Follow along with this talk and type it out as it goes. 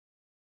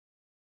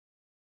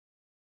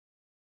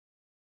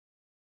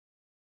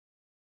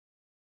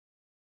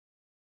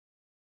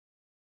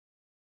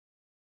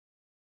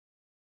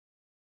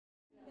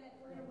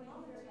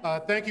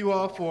Thank you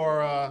all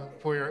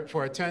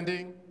for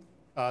attending.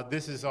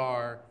 This is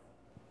our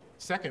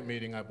second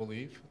meeting, I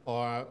believe,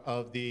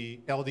 of the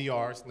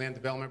LDRs, Land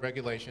Development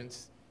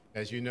Regulations.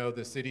 As you know,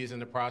 the city is in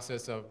the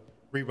process of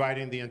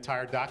rewriting the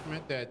entire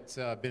document that's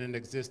been in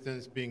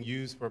existence, being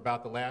used for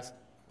about the last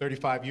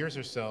 35 years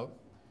or so.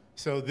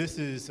 So this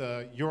is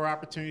your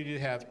opportunity to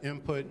have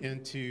input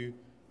into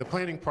the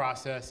planning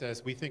process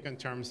as we think in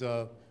terms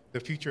of the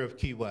future of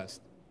Key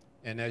West.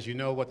 And as you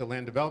know, what the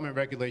land development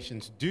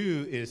regulations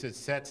do is it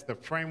sets the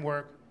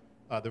framework,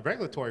 the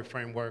regulatory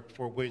framework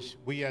for which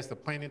we as the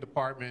planning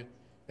department,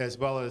 as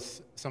well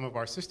as some of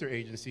our sister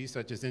agencies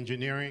such as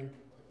engineering,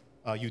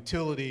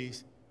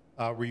 utilities,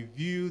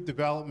 review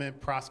development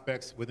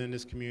prospects within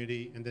this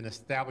community and then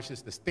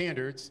establishes the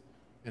standards.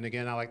 And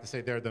again, I like to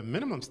say they're the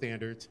minimum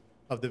standards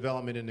of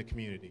development in the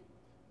community.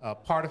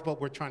 Part of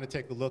what we're trying to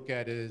take a look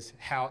at is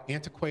how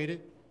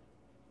antiquated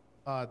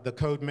the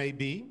code may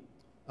be.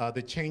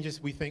 The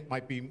changes we think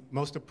might be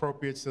most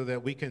appropriate so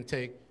that we can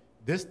take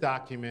this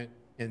document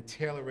and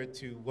tailor it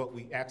to what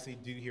we actually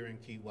do here in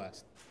Key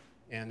West.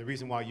 And the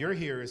reason why you're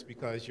here is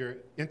because you're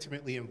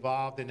intimately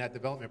involved in that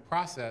development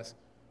process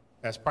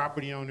as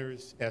property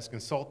owners, as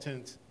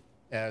consultants,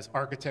 as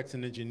architects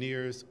and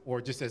engineers, or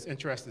just as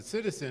interested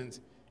citizens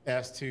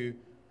as to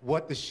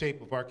what the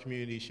shape of our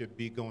community should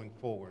be going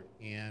forward.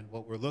 And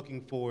what we're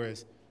looking for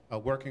is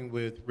working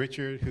with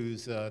Richard,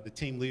 who's the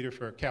team leader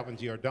for Calvin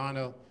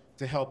Giordano,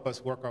 to help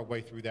us work our way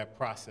through that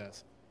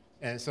process.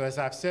 And so as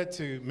I've said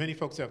to many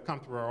folks that have come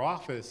through our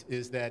office,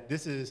 is that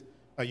this is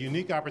a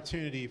unique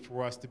opportunity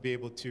for us to be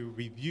able to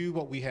review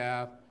what we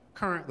have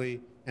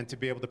currently and to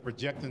be able to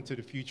project into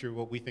the future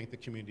what we think the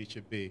community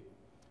should be.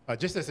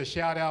 Just as a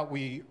shout out,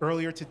 we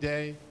earlier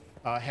today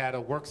had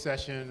a work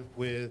session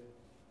with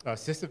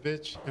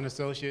Sisovich and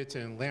Associates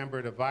and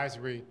Lambert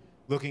Advisory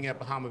looking at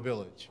Bahama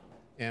Village.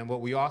 And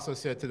what we also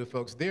said to the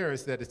folks there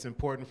is that it's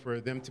important for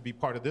them to be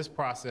part of this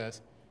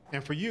process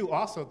and for you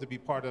also to be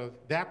part of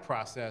that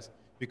process,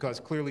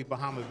 because clearly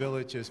Bahama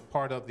Village is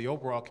part of the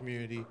overall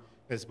community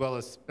as well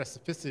as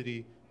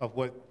specificity of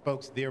what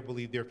folks there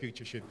believe their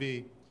future should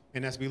be.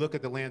 And as we look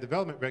at the land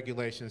development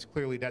regulations,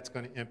 clearly that's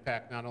going to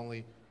impact not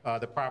only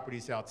the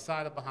properties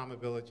outside of Bahama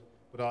Village,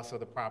 but also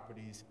the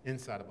properties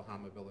inside of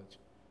Bahama Village.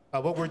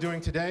 What we're doing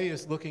today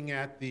is looking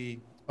at the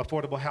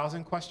affordable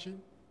housing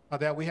question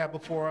that we have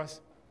before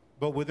us,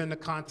 but within the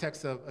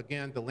context of,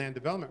 again, the land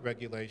development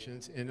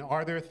regulations. And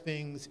are there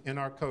things in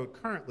our code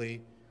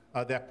currently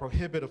that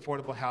prohibit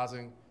affordable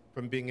housing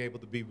from being able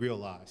to be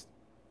realized?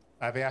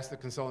 I've asked the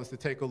consultants to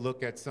take a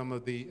look at some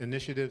of the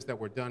initiatives that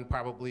were done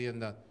probably in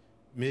the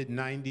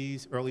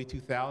mid-90s, early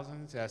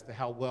 2000s as to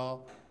how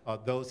well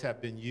those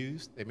have been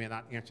used. They may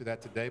not answer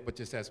that today, but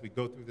just as we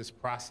go through this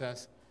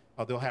process,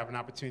 they'll have an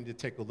opportunity to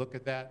take a look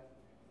at that.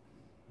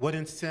 What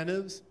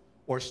incentives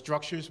or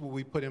structures will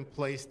we put in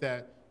place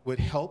that would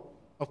help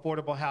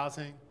affordable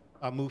housing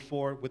move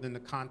forward within the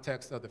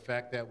context of the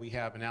fact that we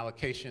have an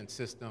allocation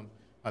system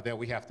that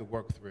we have to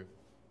work through?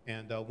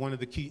 And one of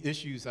the key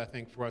issues, I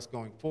think, for us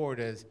going forward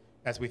is,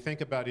 as we think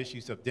about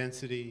issues of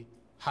density,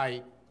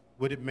 height,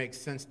 would it make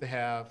sense to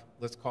have,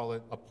 let's call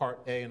it a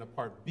Part A and a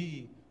Part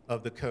B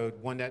of the code,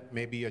 one that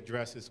maybe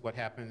addresses what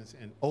happens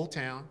in Old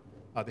Town,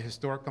 the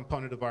historic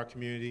component of our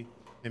community,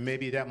 and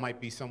maybe that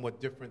might be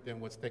somewhat different than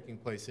what's taking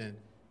place in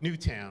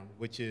Newtown,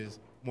 which is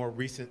more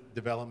recent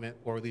development,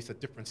 or at least a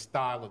different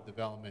style of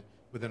development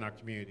within our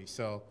community.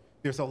 So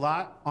there's a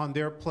lot on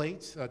their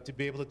plates to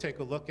be able to take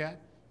a look at.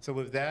 So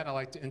with that, I'd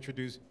like to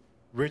introduce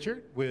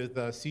Richard with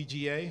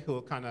CGA, who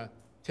will kind of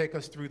take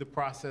us through the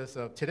process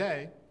of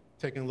today,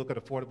 taking a look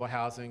at affordable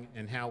housing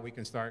and how we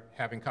can start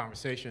having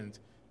conversations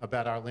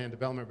about our land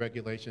development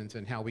regulations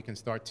and how we can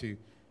start to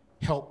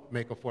help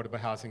make affordable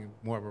housing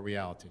more of a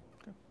reality.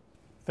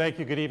 Thank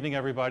you. Good evening,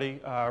 everybody.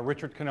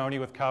 Richard Canoni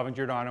with Calvin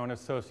Giordano and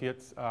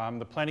Associates. I'm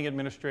the planning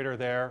administrator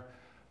there.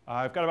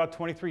 I've got about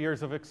 23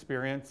 years of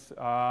experience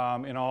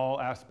in all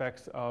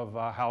aspects of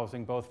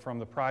housing, both from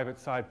the private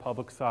side,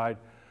 public side.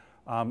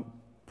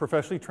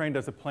 Professionally trained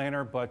as a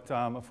planner, but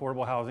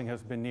affordable housing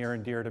has been near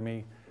and dear to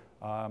me.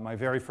 My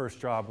very first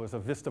job was a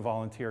VISTA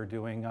volunteer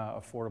doing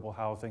affordable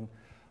housing,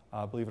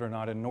 believe it or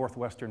not, in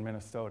northwestern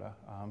Minnesota.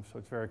 So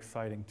it's very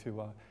exciting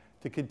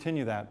to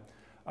continue that.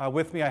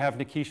 With me, I have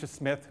Nikisha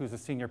Smith, who's a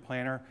senior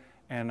planner,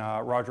 and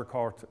Roger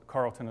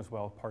Carlton as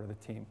well, part of the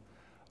team.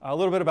 A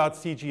little bit about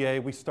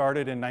CGA. We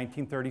started in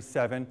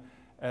 1937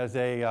 as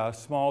a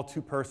small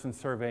two-person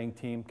surveying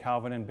team,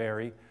 Calvin and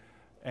Barry.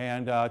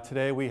 And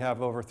today we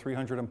have over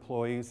 300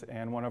 employees,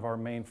 and one of our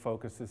main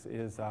focuses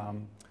is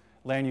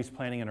land use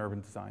planning and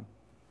urban design.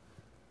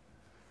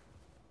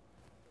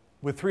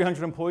 With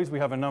 300 employees, we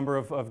have a number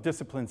of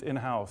disciplines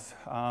in-house.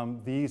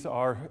 These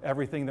are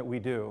everything that we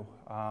do.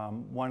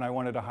 One I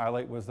wanted to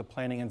highlight was the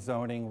planning and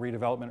zoning,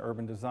 redevelopment,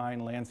 urban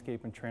design,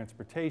 landscape, and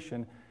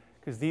transportation,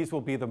 because these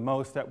will be the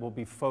most that will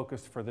be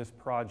focused for this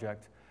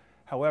project.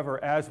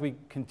 However, as we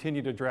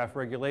continue to draft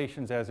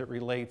regulations as it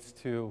relates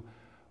to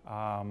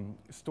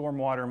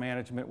stormwater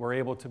management, we're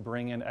able to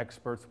bring in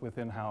experts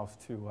within house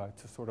to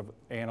sort of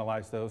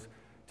analyze those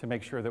to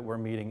make sure that we're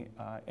meeting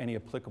any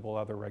applicable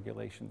other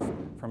regulations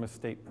from a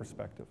state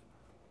perspective.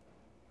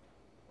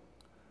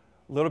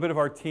 A little bit of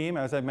our team,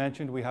 as I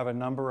mentioned, we have a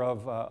number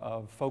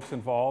of folks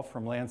involved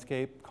from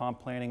landscape, comp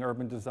planning,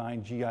 urban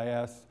design,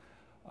 GIS,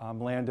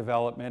 land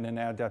development and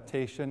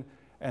adaptation,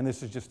 and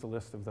this is just a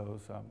list of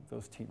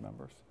those team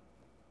members.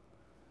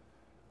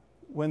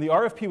 When the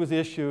RFP was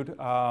issued,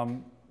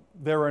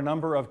 there were a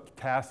number of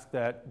tasks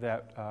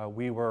that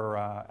we were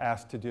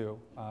asked to do.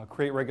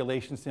 Create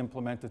regulations to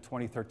implement the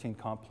 2013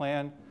 comp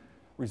plan,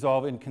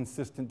 resolve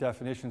inconsistent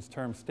definitions,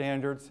 terms,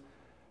 standards,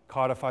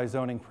 codify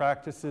zoning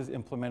practices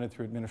implemented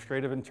through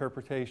administrative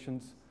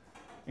interpretations,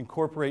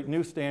 incorporate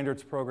new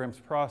standards, programs,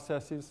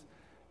 processes,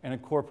 and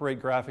incorporate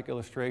graphic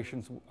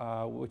illustrations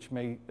which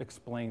may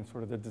explain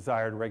sort of the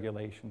desired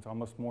regulations,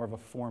 almost more of a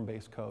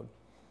form-based code.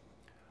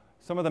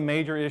 Some of the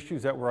major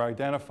issues that were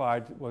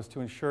identified was to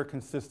ensure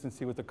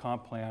consistency with the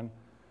comp plan,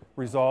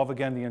 resolve,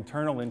 again, the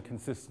internal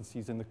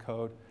inconsistencies in the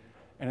code,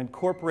 and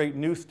incorporate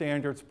new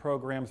standards,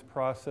 programs,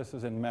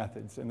 processes, and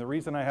methods. And the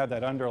reason I had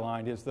that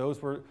underlined is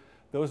those were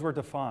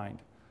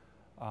defined.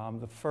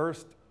 The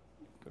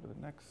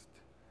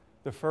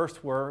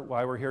first were,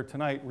 why we're here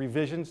tonight,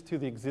 revisions to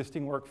the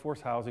existing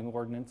workforce housing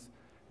ordinance,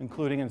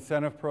 including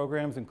incentive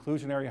programs,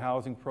 inclusionary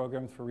housing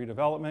programs for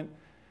redevelopment,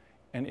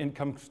 and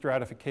income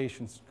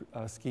stratification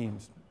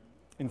schemes.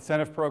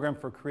 Incentive program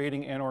for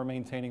creating and/or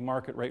maintaining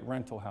market rate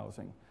rental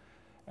housing.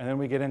 And then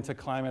we get into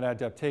climate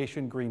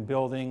adaptation, green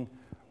building,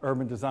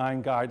 urban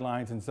design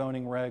guidelines and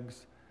zoning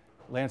regs,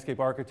 landscape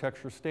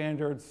architecture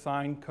standards,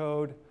 sign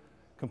code,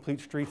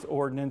 complete streets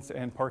ordinance,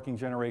 and parking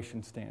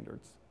generation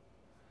standards.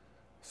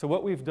 So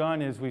what we've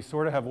done is we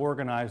sort of have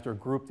organized or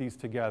grouped these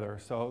together.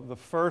 So the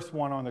first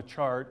one on the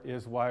chart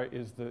is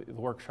the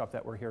workshop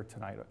that we're here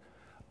tonight,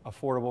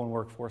 affordable and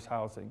workforce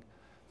housing.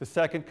 The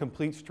second,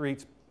 complete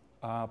streets,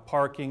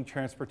 parking,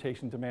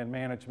 transportation, demand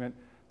management.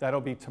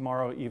 That'll be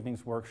tomorrow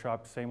evening's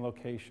workshop, same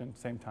location,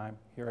 same time,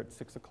 here at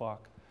 6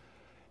 o'clock.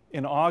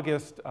 In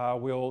August,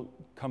 we'll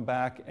come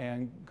back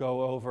and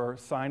go over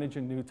signage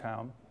in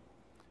Newtown,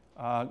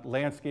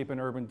 landscape and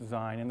urban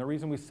design. And the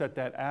reason we set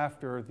that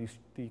after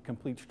the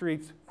complete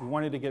streets, we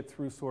wanted to get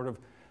through sort of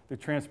the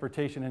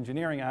transportation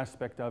engineering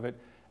aspect of it,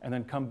 and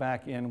then come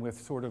back in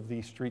with sort of the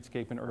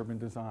streetscape and urban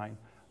design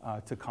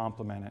to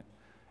complement it.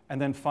 And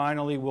then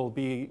finally will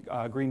be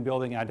green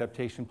building,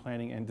 adaptation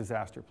planning, and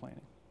disaster planning.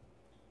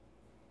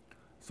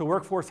 So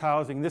workforce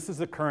housing, this is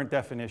the current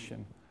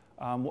definition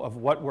of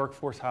what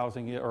workforce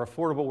housing is, or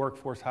affordable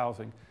workforce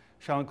housing.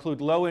 Shall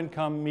include low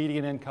income,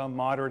 median income,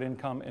 moderate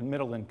income, and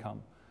middle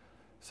income.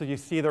 So you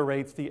see the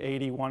rates, the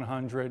 80,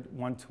 100,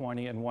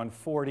 120, and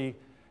 140,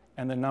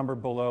 and the number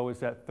below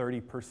is at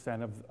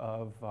 30%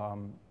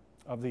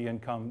 of the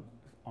income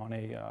on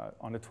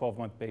a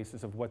 12-month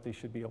basis of what they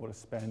should be able to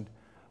spend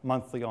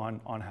monthly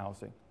on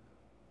housing.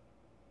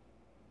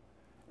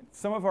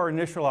 Some of our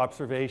initial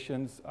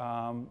observations,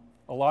 a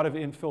lot of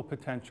infill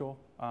potential,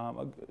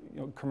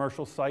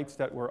 commercial sites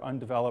that were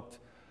undeveloped,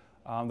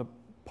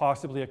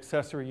 possibly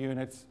accessory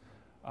units,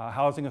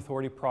 housing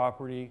authority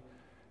property,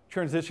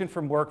 transition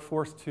from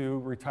workforce to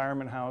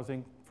retirement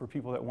housing for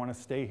people that want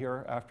to stay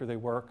here after they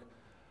work.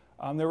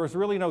 There was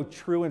really no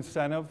true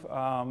incentive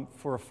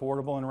for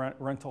affordable and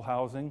rental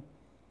housing,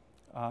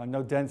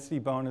 no density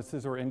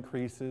bonuses or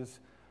increases.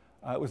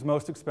 It was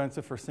most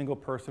expensive for single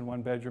person,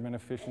 one bedroom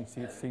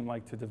inefficiency, it seemed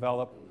like, to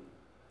develop.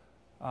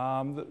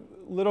 A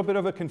little bit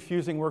of a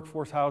confusing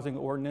workforce housing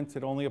ordinance.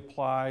 It only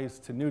applies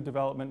to new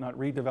development, not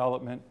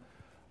redevelopment.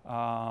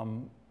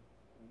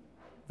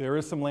 There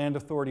is some land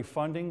authority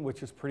funding,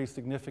 which is pretty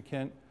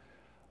significant.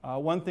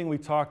 One thing we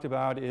talked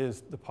about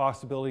is the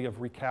possibility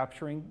of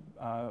recapturing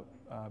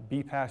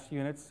BPAS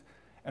units.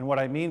 And what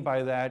I mean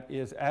by that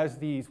is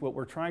what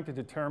we're trying to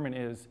determine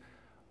is,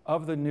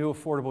 of the new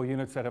affordable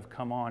units that have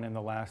come on in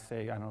the last,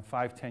 say, I don't know,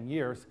 5, 10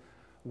 years,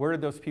 where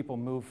did those people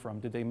move from?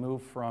 Did they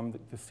move from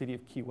the city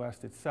of Key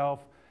West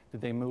itself?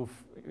 Did they move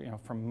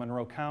from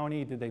Monroe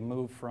County? Did they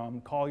move from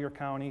Collier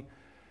County?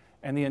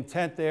 And the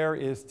intent there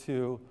is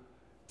to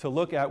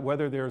look at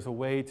whether there's a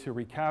way to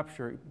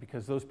recapture,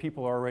 because those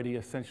people are already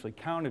essentially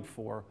counted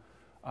for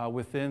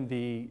within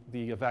the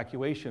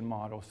evacuation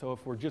model. So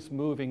if we're just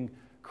moving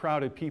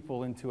crowded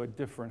people into a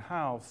different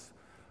house,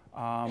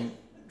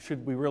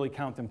 should we really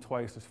count them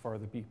twice as far as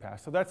the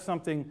BPAS? So that's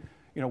something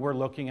we're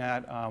looking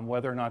at,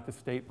 whether or not the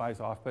state buys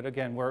off. But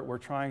again, we're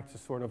trying to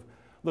sort of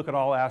look at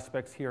all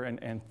aspects here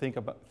and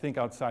think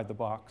outside the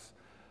box.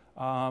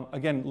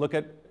 Again, look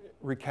at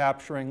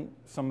recapturing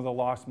some of the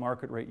lost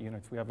market rate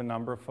units. We have a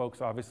number of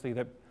folks, obviously,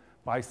 that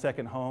buy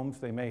second homes.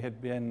 They may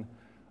have been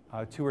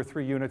 2 or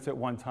 3 units at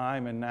one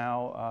time, and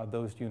now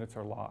those units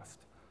are lost.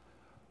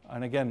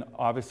 And again,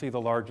 obviously, the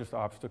largest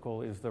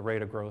obstacle is the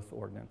rate of growth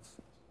ordinance.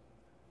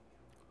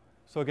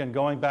 So again,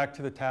 going back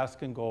to the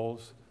task and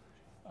goals,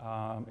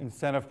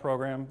 incentive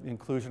program,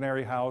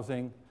 inclusionary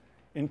housing,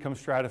 income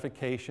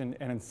stratification,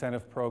 and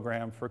incentive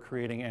program for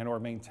creating and/or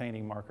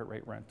maintaining market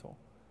rate rental.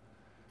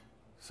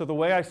 So the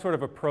way I sort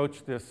of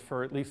approach this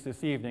for at least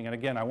this evening, and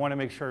again, I want to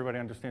make sure everybody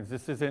understands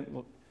this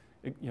isn't,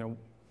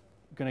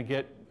 going to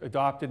get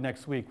adopted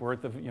next week. We're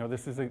at the,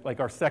 this is like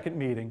our second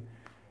meeting.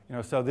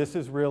 So this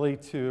is really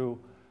to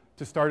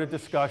start a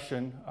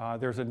discussion.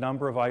 There's a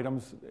number of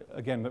items,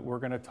 again, that we're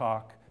going to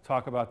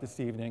talk about this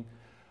evening.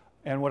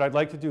 And what I'd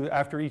like to do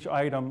after each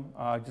item,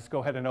 just go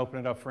ahead and open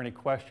it up for any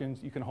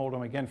questions. You can hold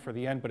them again for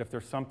the end, but if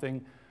there's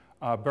something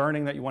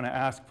burning that you want to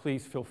ask,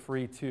 please feel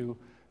free to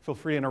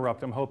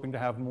interrupt. I'm hoping to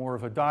have more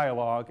of a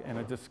dialogue and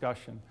a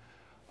discussion.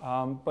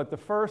 But the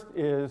first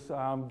is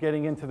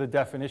getting into the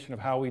definition of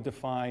how we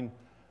define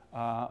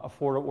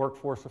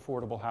workforce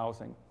affordable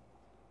housing.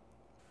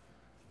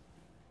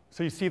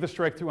 So you see the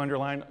strike-through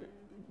underline.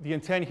 The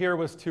intent here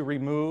was to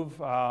remove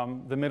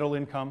the middle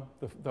income,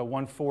 the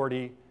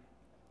 140,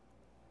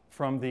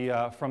 from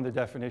the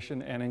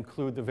definition and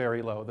include the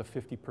very low, the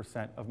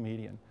 50% of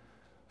median.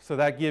 So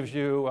that gives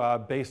you,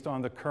 based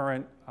on the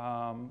current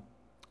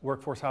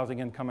workforce housing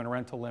income and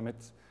rental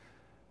limits,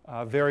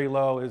 very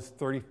low is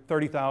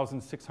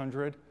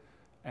 30,600,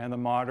 and the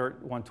moderate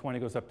 120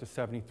 goes up to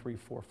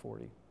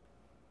 73,440.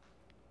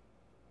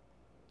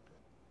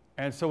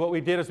 And so what we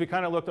did is we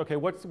kind of looked, okay,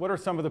 what are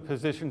some of the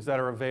positions that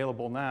are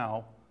available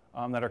now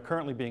that are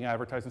currently being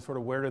advertised, and sort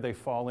of where do they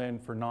fall in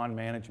for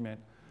non-management?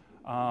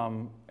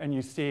 And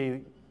you see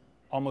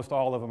almost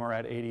all of them are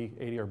at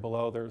 80 or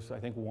below. There's, I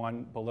think,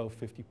 one below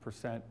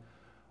 50%.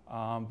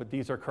 But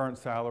these are current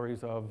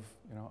salaries of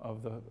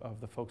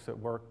the folks that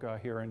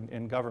work here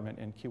in government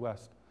in Key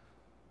West.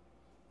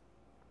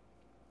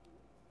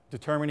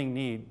 Determining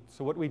need.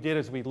 So what we did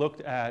is we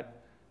looked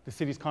at the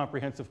city's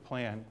comprehensive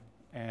plan,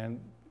 and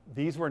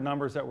these were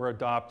numbers that were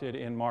adopted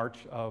in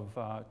March of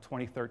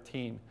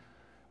 2013,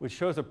 which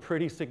shows a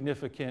pretty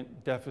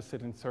significant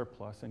deficit and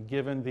surplus. And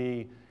given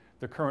the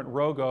current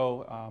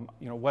ROGO,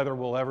 whether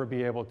we'll ever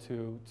be able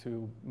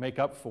to make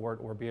up for it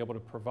or be able to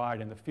provide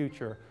in the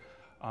future,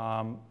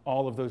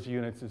 all of those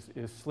units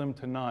is slim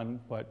to none,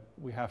 but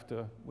we have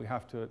to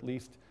at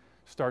least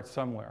start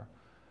somewhere.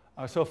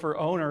 So for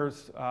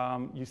owners,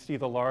 you see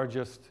the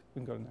largest,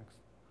 we can go to next.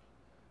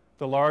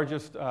 The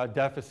largest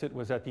deficit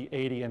was at the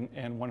 80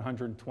 and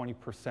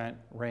 120%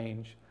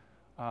 range,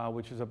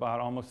 which is about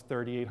almost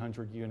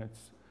 3,800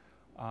 units,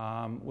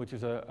 which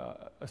is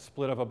a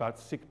split of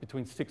about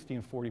between 60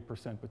 and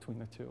 40% between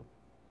the two.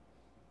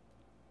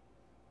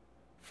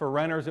 For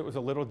renters, it was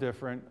a little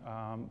different.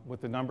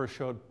 What the numbers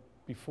showed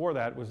before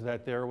that was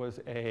that there was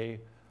a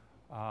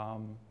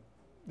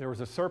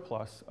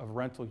surplus of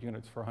rental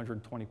units for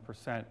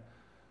 120%.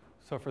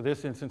 So for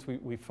this instance,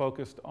 we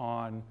focused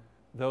on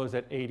those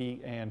at 80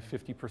 and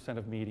 50%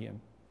 of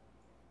median.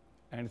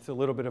 And it's a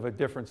little bit of a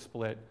different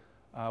split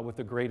with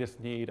the greatest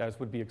need, as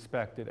would be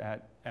expected,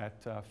 at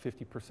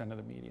 50% of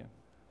the median.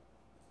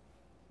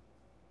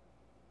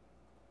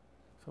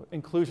 So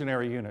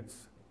inclusionary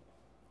units.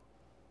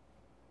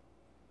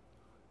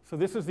 So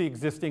this is the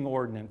existing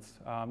ordinance.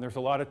 There's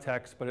a lot of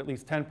text, but at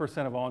least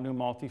 10% of all new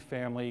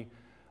multifamily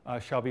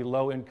shall be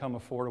low-income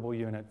affordable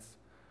units.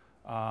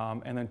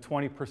 And then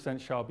 20%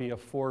 shall be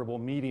affordable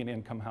median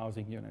income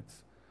housing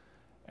units.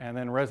 And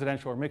then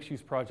residential or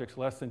mixed-use projects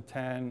less than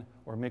 10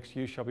 or mixed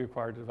use shall be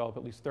required to develop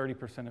at least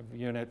 30% of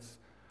units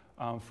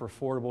for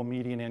affordable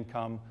median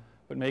income,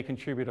 but may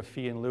contribute a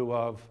fee in lieu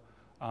of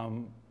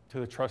to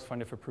the trust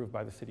fund if approved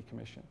by the City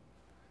Commission.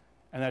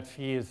 And that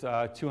fee is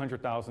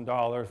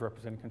 $200,000,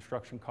 representing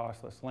construction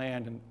costs less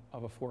land and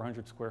of a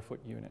 400 square foot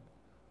unit.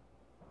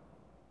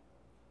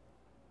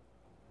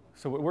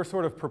 So what we're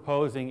sort of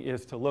proposing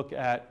is to look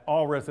at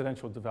all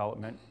residential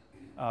development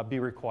be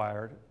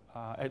required,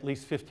 at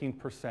least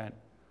 15%.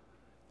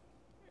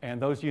 And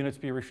those units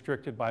be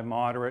restricted by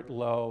moderate,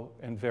 low,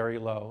 and very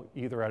low,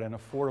 either at an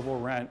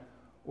affordable rent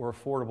or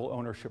affordable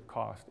ownership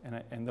cost.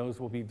 And those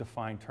will be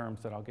defined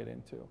terms that I'll get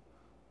into.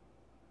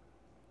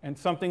 And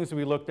some things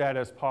we looked at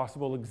as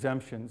possible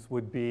exemptions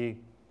would be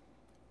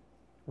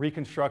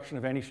reconstruction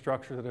of any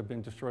structure that have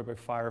been destroyed by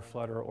fire,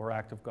 flood, or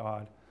act of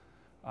God,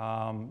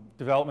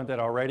 development that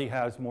already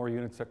has more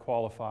units that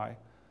qualify,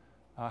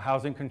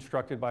 housing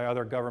constructed by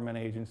other government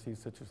agencies,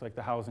 such as like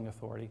the Housing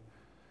Authority,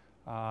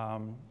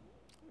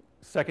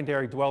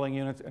 secondary dwelling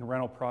units, and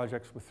rental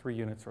projects with 3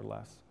 units or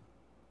less.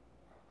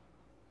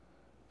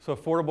 So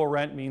affordable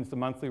rent means the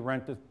monthly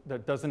rent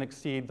that doesn't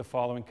exceed the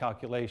following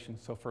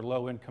calculations. So for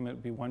low income, it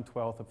would be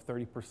 1/12 of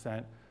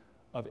 30%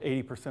 of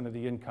 80% of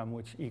the income,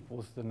 which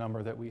equals the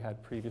number that we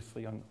had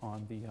previously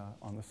on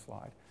the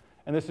slide.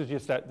 And this is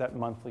just that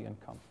monthly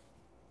income.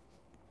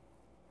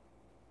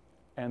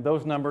 And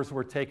those numbers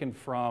were taken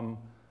from,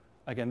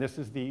 again, this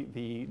is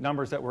the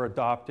numbers that were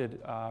adopted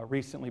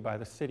recently by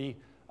the city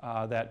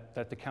that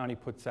the county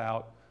puts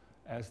out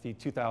as the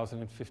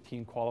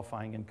 2015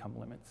 qualifying income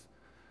limits.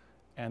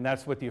 And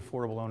that's what the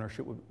affordable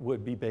ownership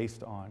would be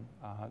based on.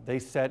 They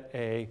set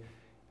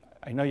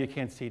I know you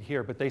can't see it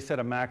here, but they set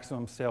a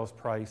maximum sales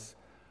price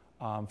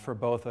for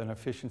both an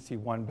efficiency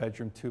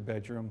 1-bedroom,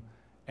 2-bedroom,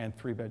 and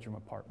 3-bedroom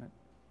apartment.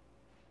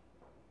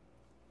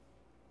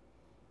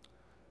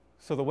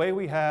 So the way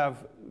we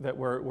have that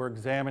we're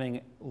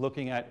examining,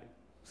 looking at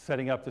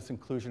setting up this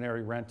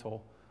inclusionary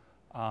rental,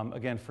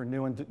 again, for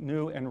new and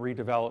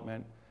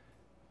redevelopment,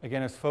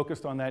 again, is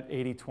focused on that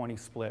 80-20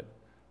 split.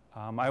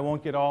 I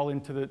won't get all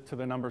into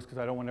the numbers because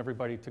I don't want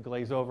everybody to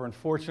glaze over.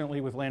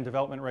 Unfortunately, with land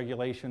development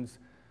regulations,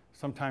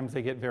 sometimes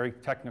they get very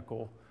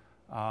technical.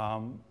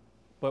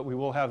 But we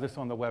will have this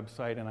on the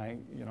website, and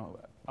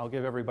I'll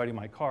give everybody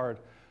my card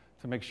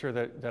to make sure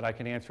that I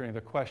can answer any of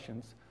the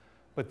questions.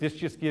 But this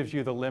just gives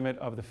you the limit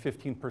of the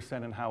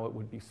 15% and how it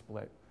would be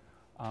split.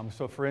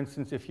 So for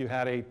instance, if you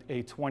had a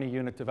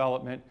 20-unit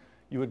development,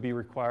 you would be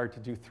required to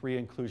do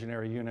 3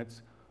 inclusionary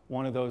units.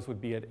 One of those would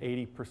be at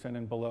 80%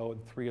 and below, and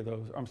 2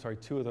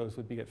 of those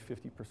would be at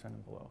 50%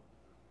 and below.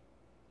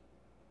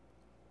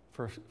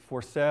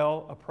 For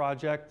sale, a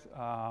project,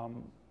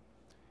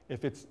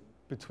 if it's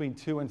between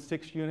 2 and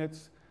 6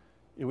 units,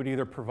 it would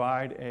either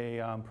provide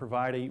a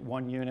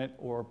 1 unit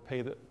or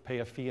pay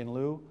a fee in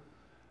lieu.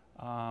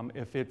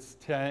 If it's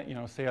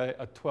 10, say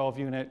a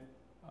 12-unit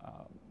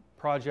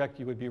project,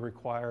 you would be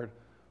required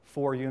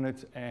 4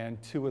 units,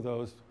 and 2 of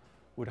those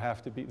would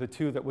have to be the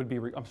 2 that would be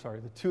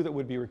required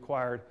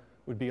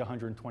would be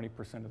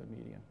 120% of the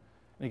median.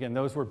 And again,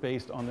 those were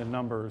based on the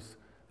numbers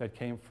that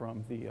came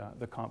from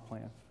the comp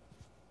plan.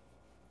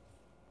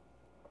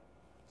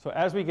 So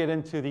as we get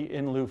into the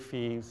in lieu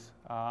fees,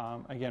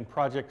 again,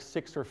 projects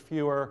 6 or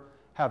fewer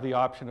have the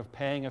option of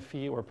paying a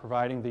fee or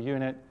providing the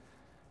unit.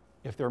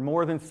 If there are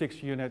more than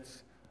 6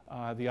 units,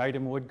 the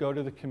item would go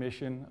to the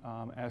commission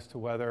as to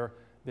whether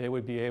they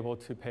would be able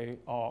to pay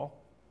all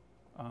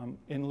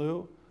in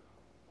lieu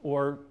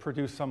or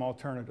produce some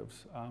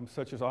alternatives,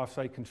 such as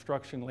offsite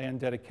construction, land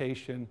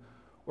dedication,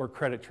 or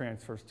credit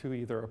transfers to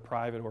either a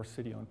private or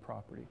city-owned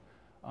property.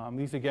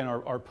 These, again,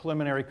 are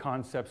preliminary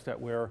concepts that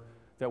we're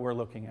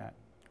looking at.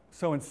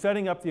 So in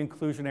setting up the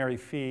inclusionary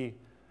fee,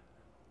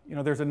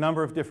 there's a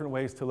number of different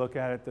ways to look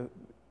at it.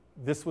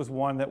 This was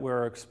one that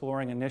we're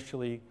exploring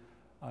initially,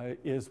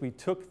 is we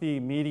took the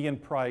median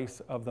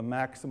price of the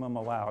maximum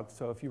allowed.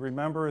 So if you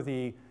remember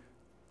the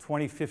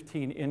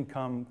 2015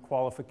 income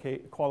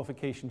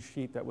qualification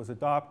sheet that was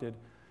adopted,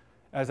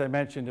 as I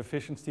mentioned,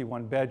 efficiency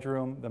 1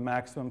 bedroom, the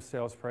maximum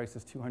sales price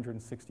is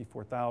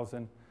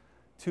 $264,000,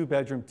 2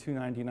 bedroom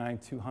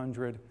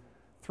 $299,200,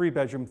 3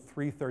 bedroom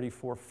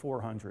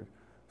 $334,400.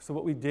 So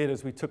what we did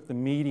is we took the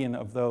median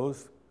of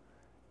those,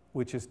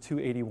 which is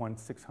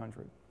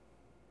 $281,600.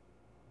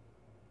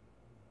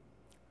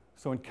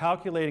 So in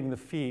calculating the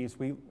fees,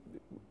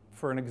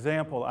 for an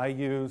example, I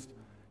used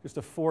just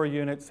a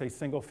 4-unit, say,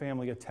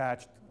 single-family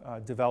attached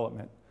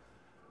development.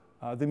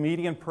 The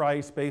median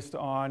price based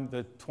on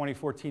the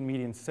 2014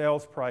 median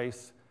sales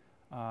price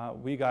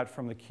we got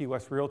from the Key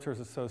West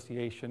Realtors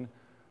Association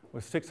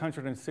was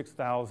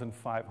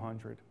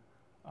 $606,500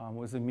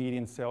 was the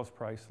median sales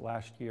price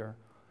last year.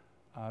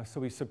 So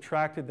we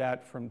subtracted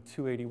that from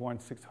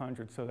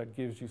 $281,600, so that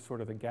gives you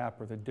sort of the gap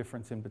or the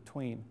difference in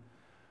between.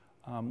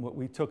 What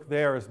we took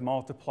there is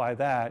multiply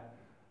that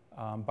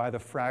by the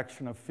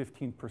fraction of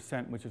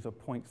 15%, which is a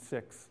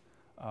 0.6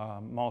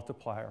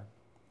 multiplier.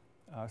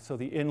 So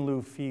the in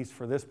lieu fees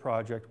for this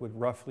project would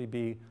roughly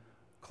be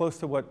close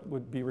to what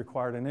would be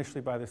required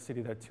initially by the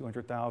city, that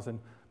 $200,000,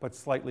 but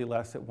slightly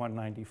less at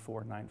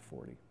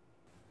 $194,940.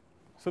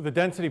 So the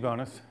density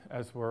bonus,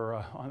 as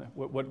we're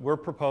what we're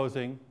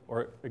proposing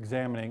or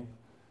examining,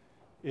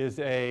 is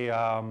a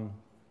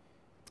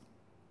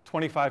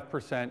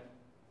 25%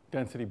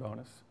 density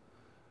bonus.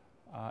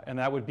 And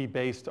that would be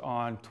based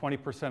on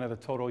 20% of the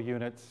total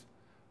units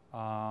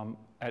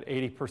at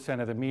 80%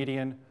 of the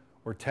median,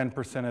 or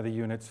 10% of the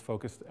units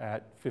focused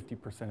at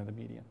 50% of the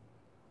median.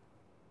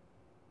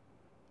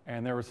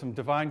 And there were some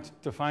defined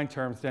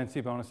terms.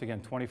 Density bonus,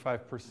 again,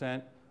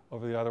 25%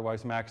 over the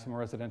otherwise maximum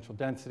residential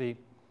density.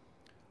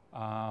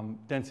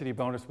 Density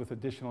bonus with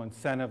additional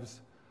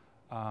incentives.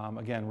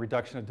 Again,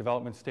 reduction of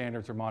development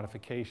standards or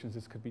modifications.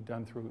 This could be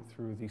done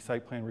through the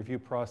site plan review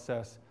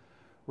process.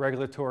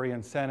 Regulatory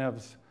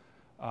incentives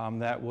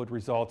that would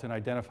result in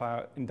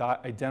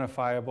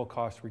identifiable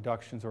cost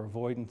reductions or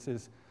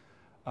avoidances.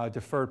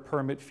 Deferred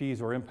permit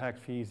fees or impact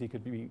fees, they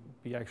could be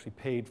actually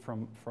paid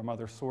from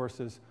other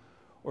sources,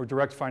 or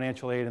direct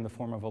financial aid in the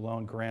form of a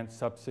loan, grant,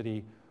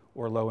 subsidy,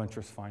 or low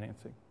interest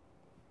financing.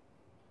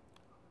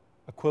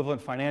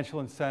 Equivalent financial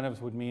incentives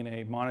would mean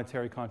a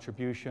monetary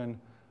contribution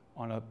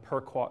on a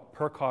per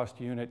cost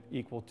unit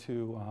equal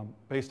to,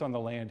 based on the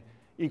land,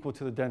 equal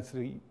to the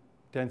density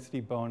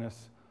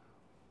bonus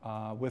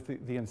with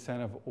the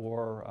incentive,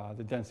 or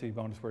the density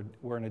bonus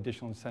where an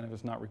additional incentive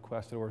is not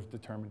requested or is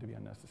determined to be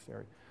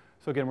unnecessary.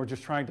 So again, we're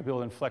just trying to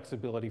build in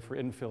flexibility for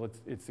infill.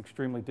 It's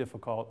extremely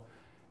difficult,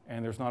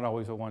 and there's not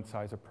always a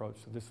one-size approach.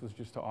 So this was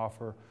just to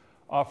offer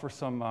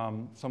some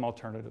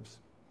alternatives.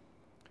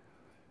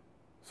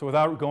 So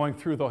without going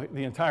through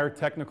the entire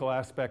technical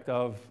aspect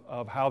of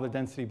how the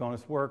density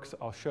bonus works,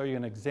 I'll show you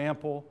an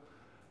example.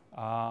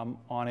 On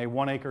a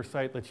 1-acre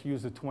site, let's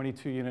use a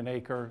 22-unit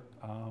acre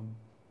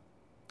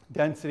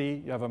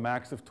density. You have a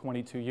max of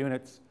 22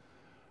 units.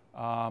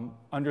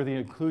 Under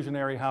the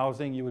inclusionary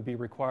housing, you would be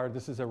required,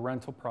 this is a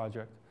rental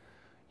project,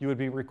 you would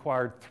be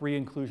required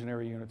 3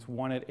 inclusionary units,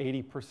 1 at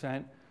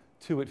 80%,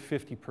 2 at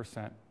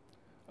 50%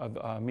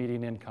 of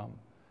median income.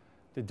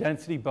 The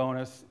density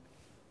bonus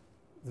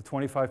the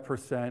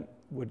 25%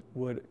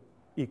 would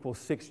equal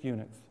 6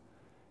 units.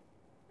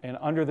 And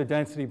under the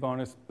density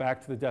bonus,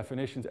 back to the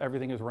definitions,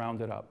 everything is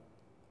rounded up.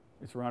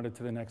 It's rounded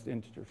to the next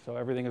integer, so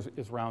everything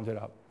is rounded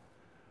up.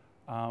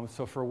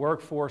 So for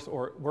workforce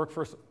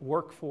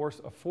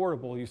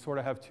affordable, you sort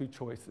of have two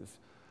choices.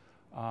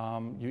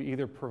 You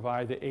either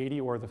provide the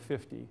 80 or the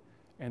 50,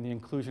 and the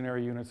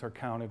inclusionary units are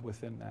counted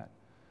within that.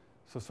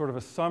 So sort of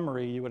a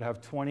summary, you would have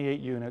 28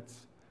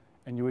 units,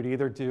 and you would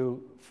either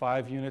do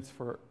 5 units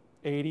for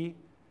 80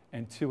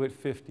 and 2 at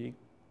 50,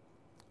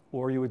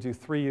 or you would do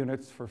 3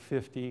 units for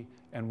 50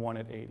 and 1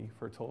 at 80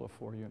 for a total of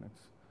 4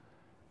 units.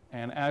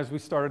 And as we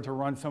started to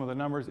run some of the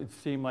numbers, it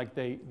seemed like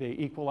they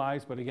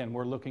equalized, but again,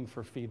 we're looking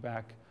for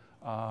feedback,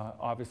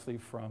 obviously,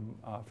 from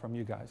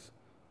you guys.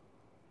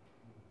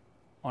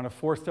 On a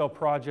Forstdale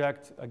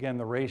project, again,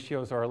 the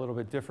ratios are a little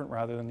bit different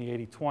rather than the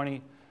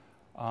 80-20,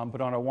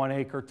 but on a 1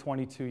 acre,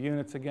 22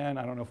 units, again,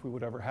 I don't know if we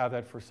would ever have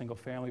that for a single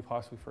family,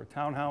 possibly for a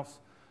townhouse.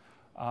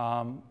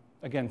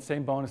 Again,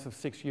 same bonus of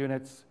 6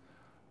 units.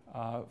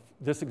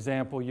 This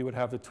example, you would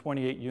have the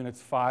 28 units,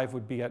 5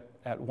 would be at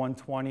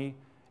 120,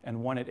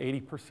 and 1 at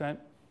 80%,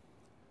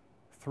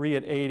 3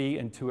 at 80,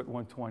 and 2 at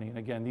 120. And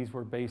again, these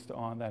were based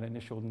on that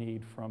initial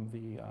need from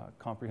the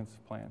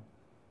comprehensive plan.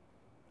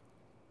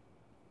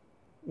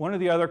 One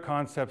of the other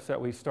concepts that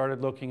we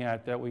started looking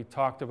at that we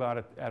talked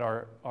about at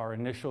our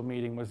initial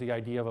meeting was the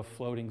idea of a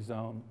floating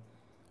zone.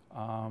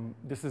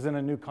 This isn't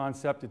a new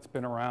concept. It's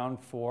been around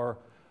for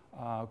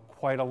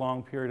quite a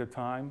long period of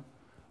time.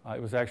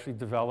 It was actually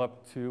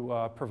developed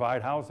to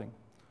provide housing.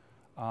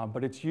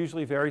 But it's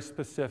usually very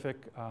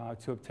specific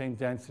to obtain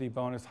density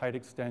bonus, height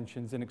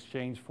extensions in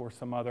exchange for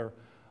some other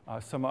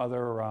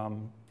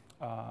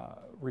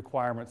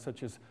requirements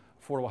such as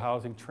affordable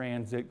housing,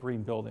 transit,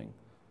 green building.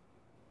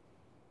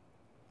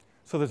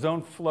 So the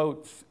zone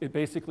floats, it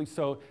basically,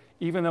 so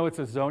even though it's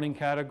a zoning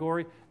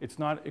category, it's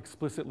not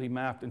explicitly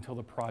mapped until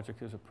the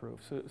project is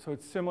approved. So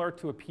it's similar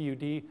to a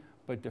PUD,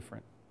 but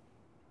different.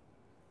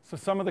 So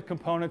some of the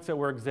components that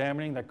we're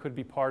examining that could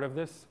be part of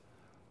this,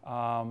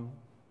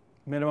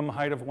 minimum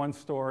height of 1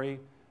 story,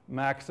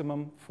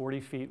 maximum 40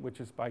 feet, which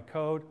is by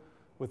code,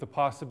 with the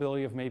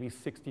possibility of maybe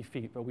 60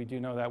 feet, but we do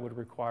know that would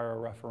require a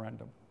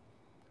referendum.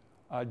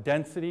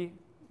 Density,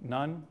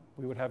 none.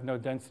 We would have no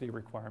density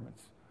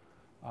requirements.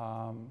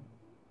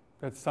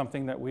 That's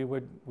something that we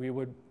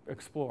would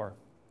explore,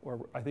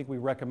 or I think we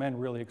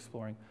recommend really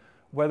exploring.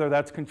 Whether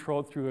that's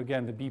controlled through,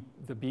 again, the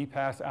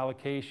BPAS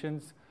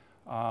allocations,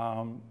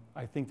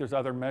 I think there's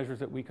other measures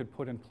that we could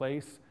put in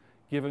place.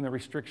 Given the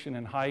restriction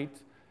in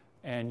height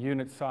and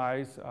unit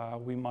size,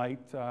 we may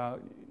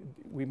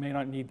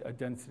not need a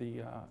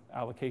density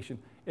allocation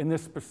in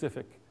this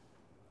specific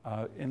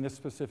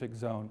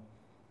zone.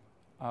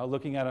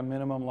 Looking at a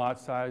minimum lot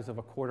size of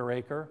a 1/4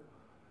 acre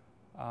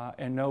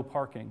and no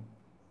parking,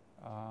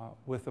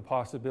 with the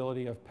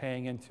possibility of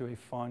paying into a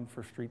fund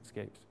for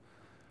streetscapes.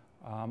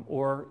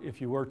 Or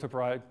if you were to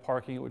provide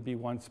parking, it would be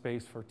 1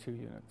 space for 2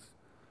 units.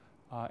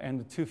 And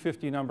the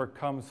 250 number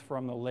comes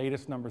from the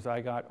latest numbers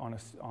I got on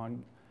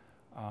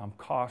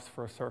costs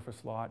for a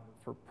surface lot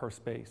per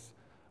space.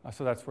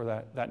 So that's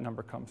where that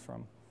number comes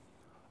from.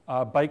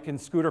 Bike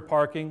and scooter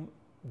parking,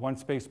 1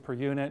 space per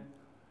unit.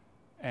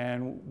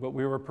 And what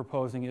we were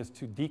proposing is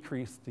to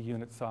decrease the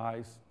unit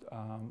size,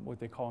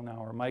 what they call now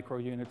our micro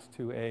units,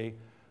 to a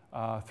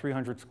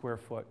 300 square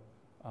foot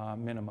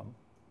minimum.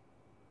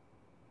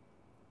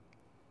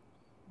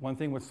 One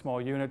thing with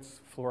small units,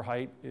 floor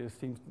height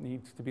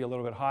needs to be a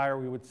little bit higher.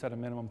 We would set a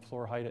minimum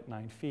floor height at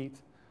 9 feet.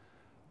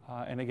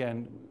 And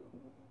again,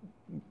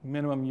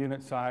 minimum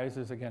unit size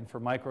is, again, for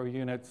micro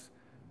units,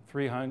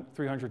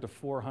 300 to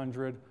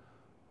 400.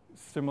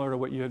 Similar to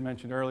what you had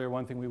mentioned earlier,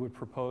 one thing we would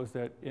propose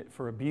that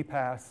for a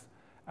BPAS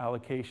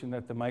allocation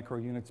that the micro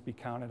units be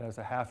counted as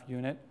a half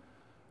unit.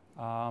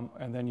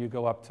 And then you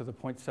go up to the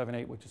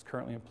 0.78, which is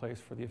currently in place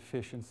for the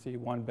efficiency,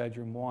 1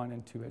 bedroom 1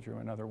 and 2 bedroom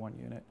another 1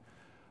 unit.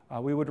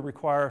 We would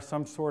require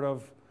some sort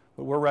of,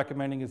 what we're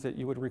recommending is that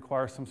you would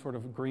require some sort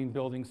of green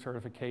building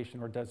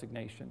certification or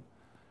designation.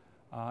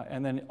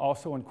 And then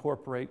also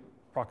incorporate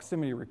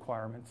proximity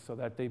requirements so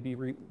that they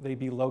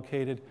be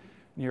located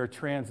near a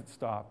transit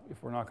stop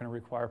if we're not going to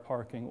require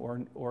parking,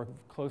 or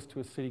close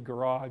to a city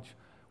garage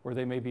where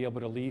they may be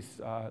able to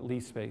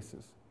lease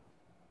spaces.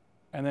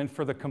 And then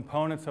for the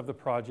components of the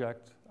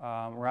project,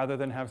 rather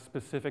than have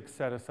specific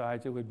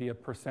set-asides, it would be a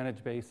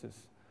percentage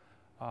basis.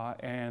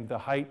 And the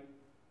height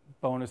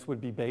bonus would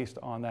be based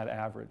on that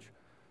average.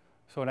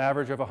 So an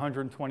average of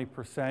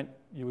 120%,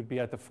 you would be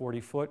at the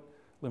 40-foot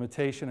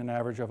limitation, an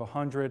average of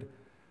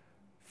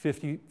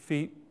 150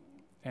 feet,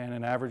 and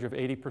an average of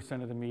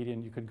 80% of the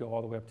median, you could go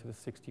all the way up to the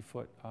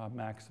 60-foot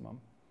maximum.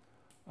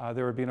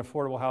 There would be an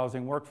affordable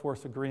housing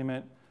workforce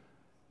agreement,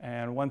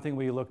 and one thing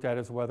we looked at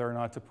is whether or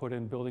not to put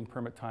in building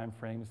permit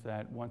timeframes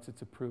that once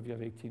it's approved, you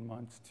have 18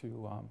 months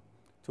to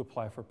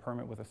apply for a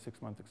permit with a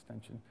 6-month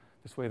extension.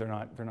 This way they're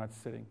not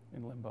sitting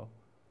in limbo.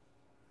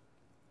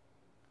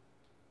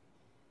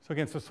 So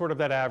again, so sort of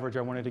that average,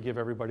 I wanted to give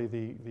everybody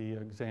the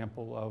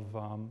example of,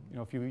 you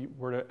know, if you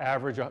were to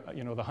average,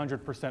 you know, the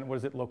 100%, what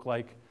does it look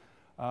like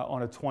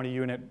on a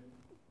 20-unit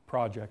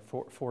project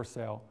for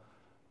sale?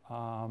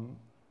 So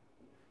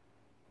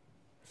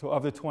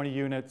of the 20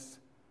 units,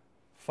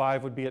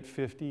 5 would be at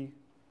 50.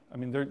 I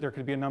mean, there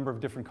could be a number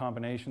of different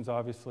combinations,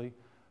 obviously.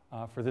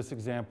 For this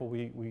example,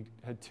 we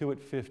had 2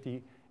 at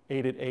 50,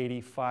 8 at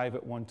 80, 5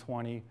 at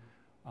 120,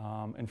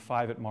 and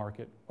 5 at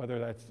market. Whether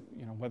that's,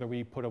 you know, whether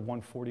we put a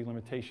 140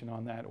 limitation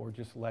on that or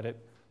just let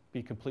it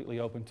be completely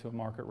open to a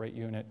market rate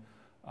unit.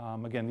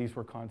 Again, these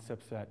were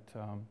concepts that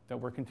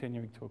we're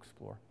continuing to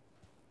explore.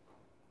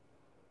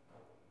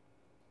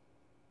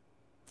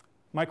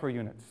 Micro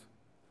units.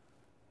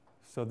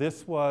 So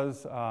this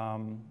was,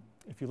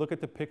 if you look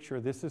at the picture,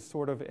 this is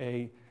sort of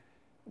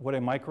what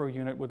a micro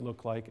unit would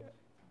look like,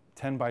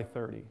 10 by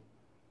 30.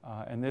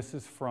 And this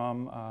is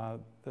from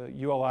the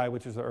ULI,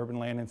 which is the Urban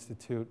Land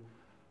Institute,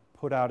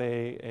 put out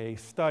a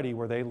study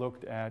where they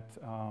looked at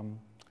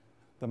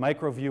the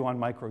micro view on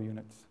micro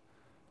units.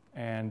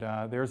 And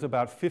there's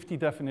about 50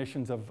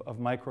 definitions of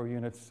micro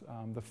units.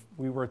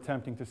 We were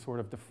attempting to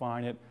sort of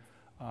define it.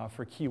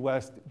 For Key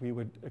West, we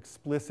would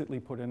explicitly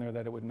put in there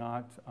that it would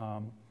not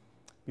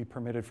be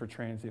permitted for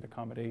transient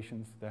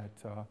accommodations, that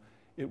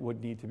it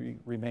would need to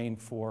remain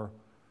for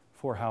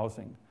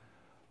housing.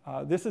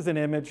 This is an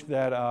image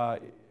that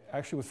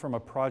actually was from a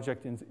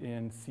project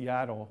in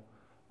Seattle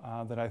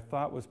that I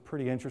thought was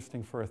pretty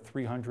interesting for a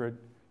 300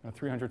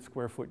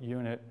 square foot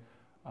unit.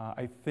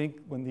 I think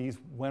when these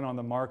went on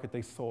the market,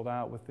 they sold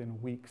out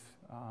within weeks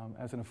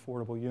as an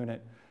affordable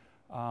unit.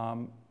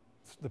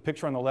 The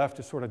picture on the left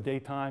is sort of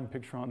daytime.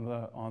 Picture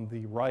on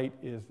the right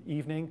is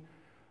evening.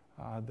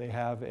 They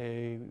have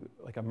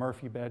like a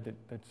Murphy bed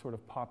that sort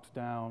of pops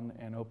down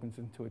and opens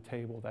into a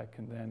table that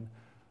can then,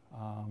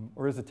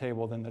 or is a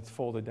table then that's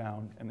folded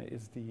down and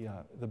is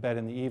the bed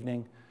in the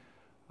evening.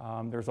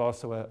 There's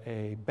also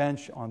a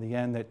bench on the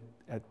end that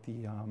at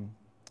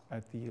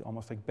the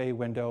almost like bay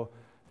window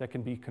that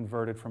can be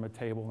converted from a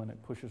table and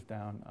it pushes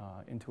down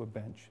into a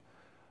bench.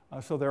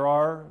 So there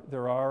are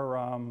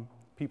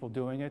people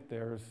doing it.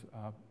 There's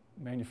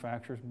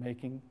manufacturers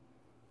making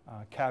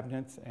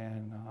cabinets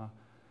and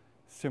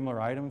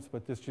similar items,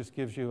 but this just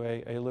gives you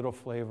a little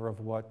flavor of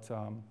what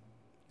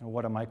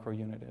a micro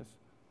unit is,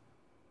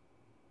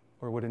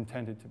 or what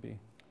intended to be.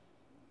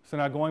 So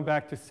now going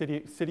back to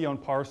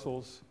city-owned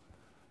parcels,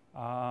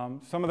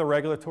 some of the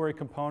regulatory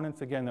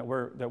components, again,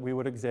 that we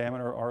would examine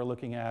or are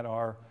looking at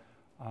are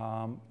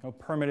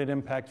permitted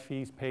impact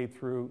fees paid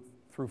through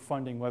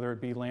funding, whether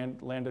it be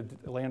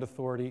land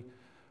authority,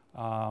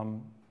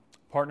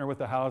 partner with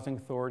the housing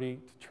authority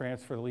to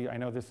transfer the lease. I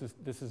know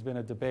this has been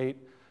a debate,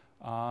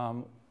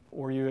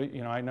 or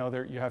I know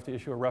that you have to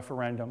issue a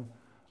referendum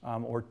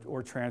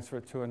or transfer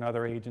it to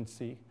another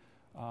agency.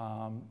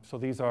 So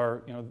these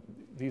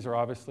are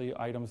obviously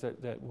items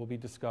that will be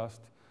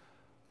discussed.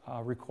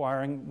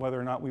 Requiring whether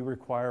or not we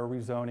require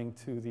rezoning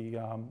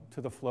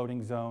to the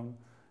floating zone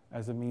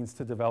as a means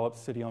to develop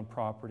city-owned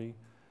property,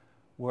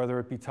 whether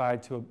it be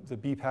tied to the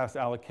BPAS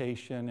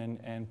allocation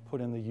and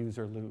put in the use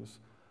or lose.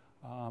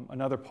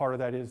 Another part of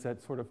that is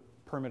that sort of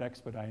permit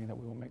expediting that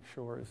we will make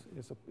sure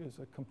is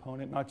a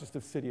component, not just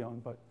of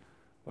city-owned, but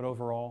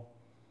overall.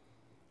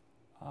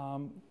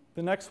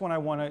 The next one I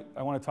want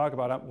to talk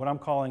about, what I'm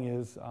calling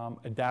is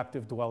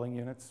adaptive dwelling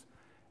units.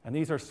 And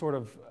these are sort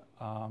of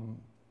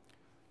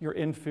your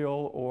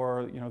infill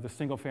or the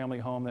single-family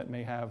home that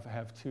may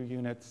have 2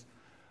 units.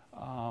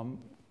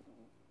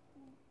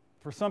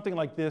 For something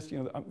like this,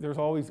 there's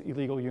always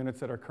illegal units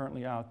that are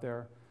currently out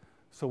there.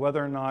 So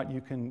whether or not you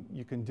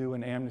can do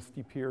an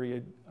amnesty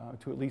period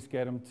to at least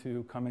get them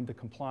to come into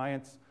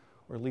compliance,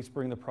 or at least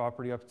bring the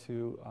property up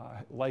to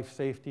life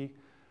safety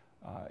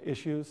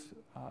issues,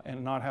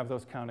 and not have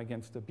those count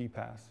against the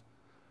BPAS.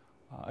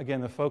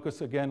 Again, the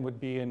focus would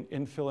be in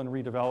infill and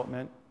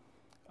redevelopment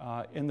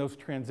in those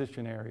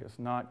transition areas,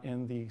 not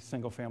in the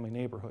single-family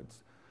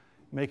neighborhoods.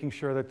 Making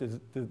sure that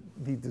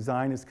the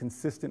design is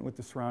consistent with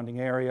the surrounding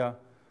area,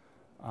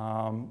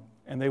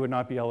 and they would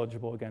not be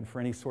eligible, again, for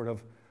any sort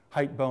of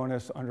height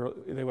bonus.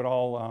 They would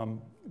all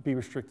be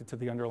restricted to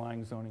the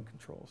underlying zoning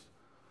controls.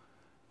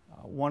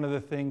 One of the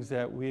things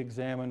that we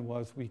examined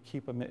was we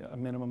keep a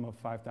minimum of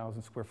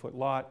 5,000 square foot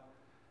lot.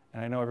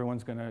 And I know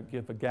everyone's going to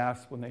give a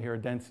gasp when they hear a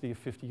density of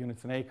 50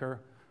 units an acre,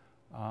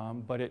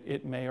 but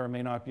it may or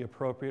may not be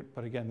appropriate.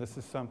 But again, this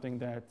is something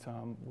that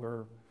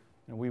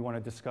we want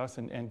to discuss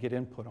and get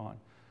input on.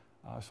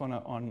 So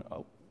on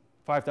a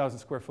 5,000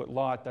 square foot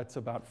lot, that's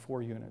about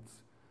 4 units.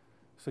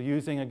 So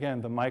using,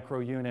 again, the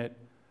micro unit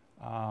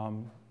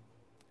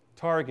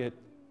target,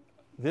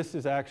 this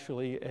is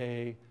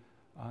actually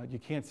you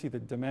can't see the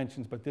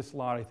dimensions, but this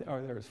lot,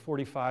 there is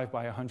 45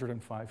 by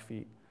 105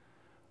 feet.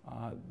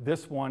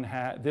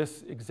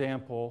 This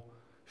example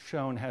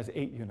shown has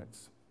 8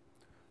 units.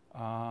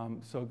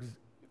 So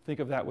think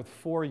of that with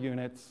 4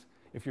 units.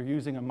 If you're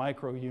using a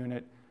micro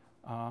unit,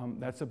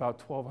 that's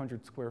about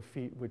 1,200 square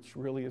feet, which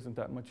really isn't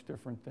that much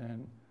different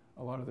than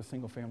a lot of the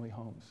single-family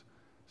homes.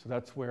 So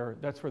that's where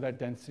that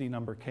density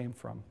number came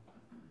from.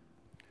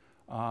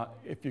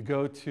 If you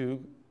go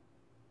to,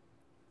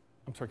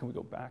 I'm sorry, can we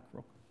go back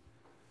real quick?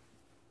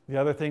 The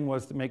other thing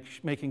was to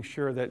making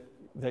sure that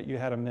you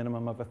had a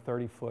minimum of a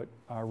 30-foot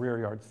rear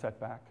yard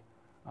setback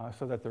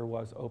so that there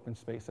was open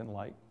space and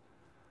light.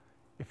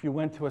 If you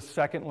went to a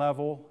second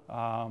level,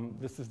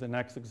 this is the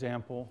next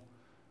example.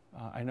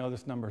 I know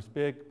this number is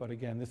big, but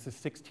again, this is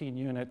 16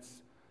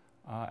 units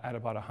at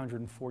about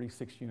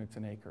 146 units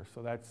an acre.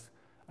 So that's,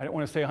 I don't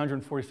want to say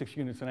 146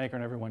 units an acre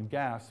and everyone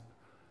gasp,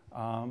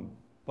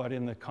 but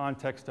in the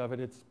context of it,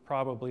 it's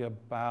probably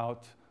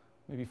about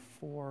maybe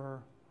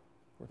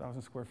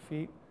 4,000 square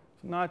feet.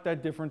 It's not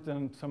that different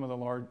than some of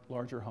the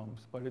larger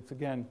homes, but it's,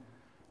 again,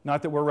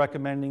 not that we're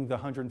recommending the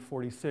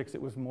 146,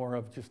 it was more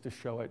of just to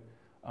show it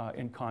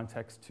in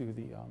context to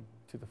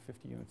the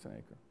 50 units an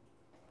acre.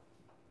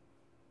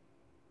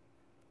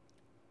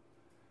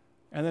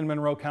 And then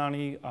Monroe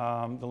County,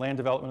 the Land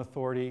Development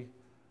Authority,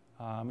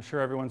 I'm sure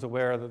everyone's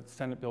aware of the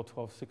Senate Bill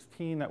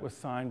 1216 that was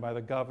signed by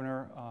the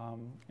governor,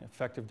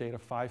 effective date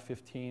of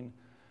 5/15,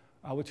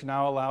 which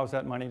now allows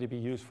that money to be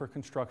used for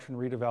construction,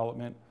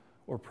 redevelopment,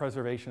 or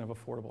preservation of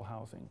affordable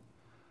housing.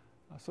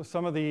 So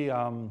some of the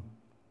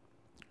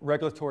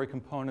regulatory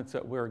components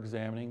that we're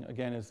examining,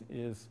 again,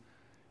 is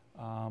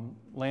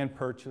land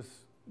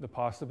purchase, the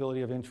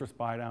possibility of interest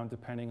buy-down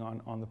depending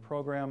on the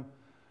program.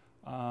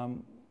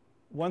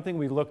 One thing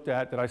we looked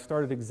at that I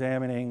started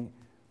examining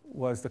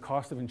was the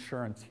cost of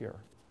insurance here.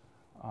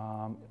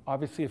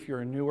 Obviously, if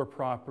you're a newer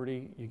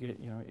property, you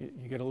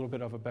get a little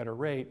bit of a better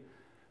rate,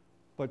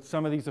 but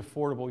some of these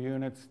affordable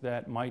units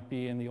that might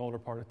be in the older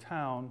part of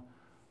town,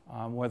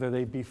 whether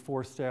they be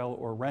for sale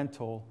or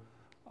rental,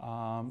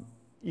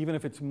 even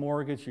if it's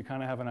mortgage, you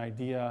kind of have an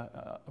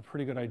idea, a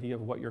pretty good idea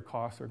of what your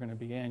costs are going to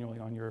be annually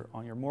on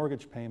your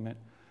mortgage payment.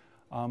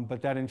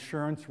 But that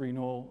insurance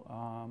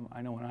renewal,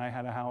 I know when I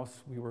had a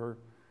house, we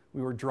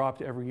were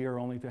dropped every year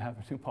only to have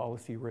a new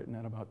policy written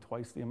at about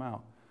twice the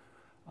amount.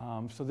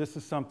 So this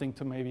is something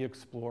to maybe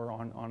explore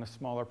on a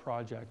smaller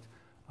project,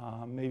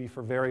 maybe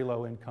for very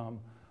low income,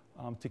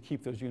 to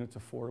keep those units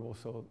affordable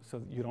so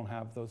that you don't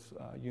have those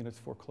units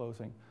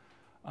foreclosing.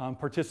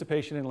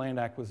 Participation in land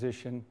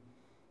acquisition,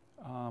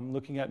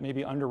 looking at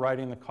maybe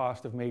underwriting the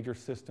cost of major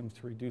systems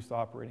to reduce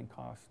operating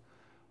costs.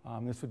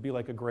 This would be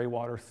like a gray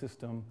water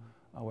system,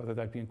 whether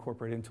that be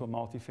incorporated into a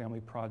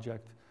multifamily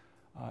project.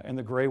 And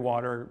the gray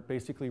water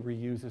basically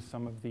reuses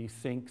some of the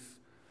sinks.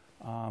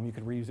 You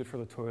could reuse it for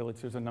the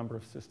toilets. There's a number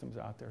of systems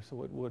out there.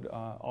 So it would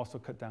also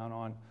cut down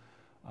on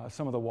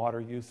some of the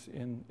water use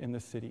in the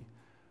city.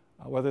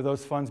 Whether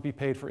those funds be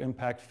paid for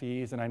impact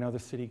fees, and I know the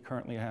city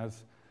currently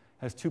has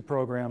two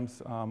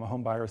programs, a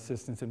home buyer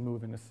assistance and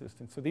move-in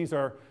assistance. So these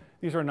are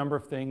a number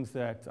of things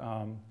that,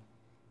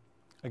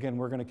 again,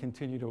 we're going to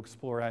continue to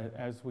explore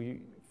as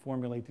we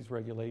formulate these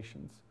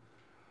regulations.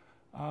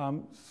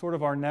 Sort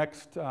of our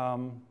next, I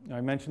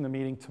mentioned the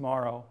meeting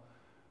tomorrow.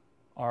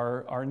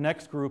 Our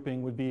next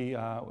grouping would be,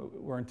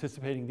 we're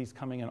anticipating these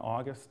coming in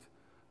August.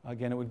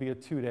 Again, it would be a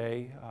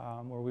 2-day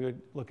where we would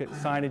look at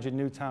signage in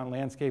Newtown,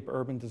 landscape,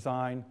 urban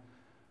design,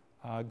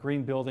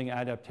 green building,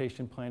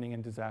 adaptation planning,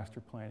 and disaster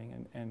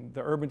planning. And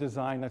the urban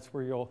design, that's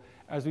where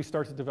as we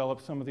start to develop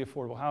some of the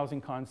affordable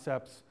housing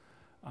concepts,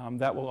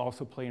 that will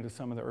also play into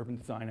some of the urban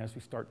design as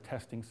we start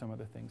testing some of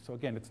the things. So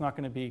again, it's not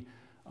going to be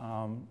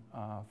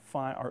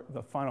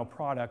the final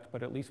product,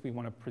 but at least we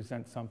want to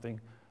present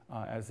something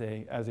as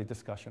a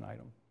discussion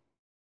item.